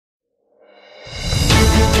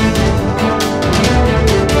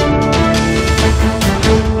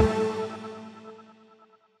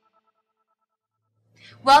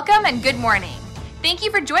Welcome and good morning. Thank you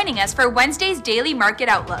for joining us for Wednesday's Daily Market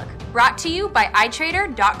Outlook, brought to you by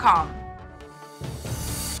iTrader.com.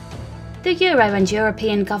 The Euro and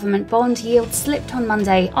European government bond yield slipped on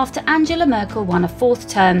Monday after Angela Merkel won a fourth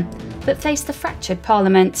term, but faced a fractured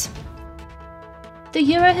parliament. The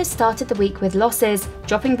Euro has started the week with losses,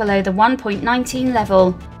 dropping below the 1.19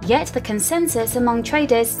 level, yet the consensus among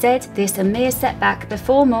traders said this a mere setback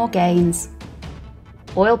before more gains.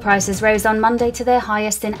 Oil prices rose on Monday to their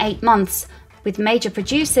highest in 8 months, with major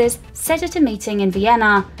producers said at a meeting in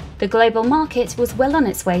Vienna. The global market was well on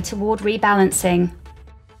its way toward rebalancing.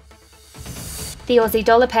 The Aussie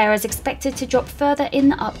dollar pair is expected to drop further in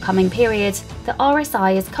the upcoming period. The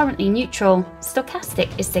RSI is currently neutral. Stochastic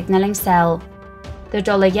is signalling sell. The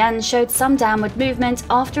dollar yen showed some downward movement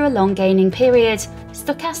after a long gaining period.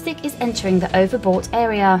 Stochastic is entering the overbought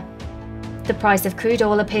area. The price of crude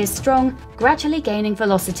oil appears strong, gradually gaining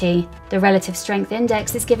velocity. The relative strength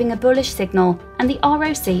index is giving a bullish signal, and the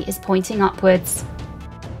ROC is pointing upwards.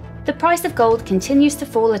 The price of gold continues to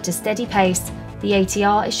fall at a steady pace. The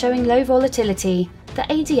ATR is showing low volatility. The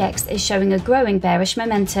ADX is showing a growing bearish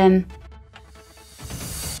momentum.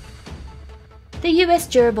 The US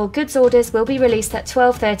durable goods orders will be released at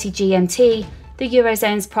 12:30 GMT, the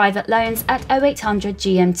Eurozone's private loans at 0800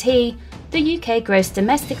 GMT, the UK gross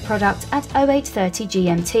domestic product at 0830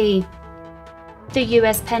 GMT. The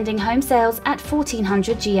US pending home sales at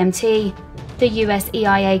 1400 GMT, the US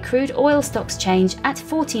EIA crude oil stocks change at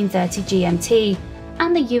 1430 GMT,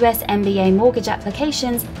 and the US MBA mortgage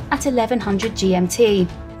applications at 1100 GMT.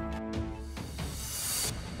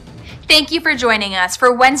 Thank you for joining us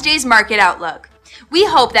for Wednesday's Market Outlook. We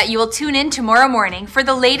hope that you will tune in tomorrow morning for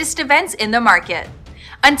the latest events in the market.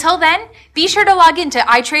 Until then, be sure to log into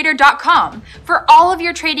iTrader.com for all of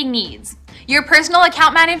your trading needs. Your personal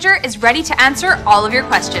account manager is ready to answer all of your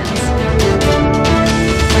questions.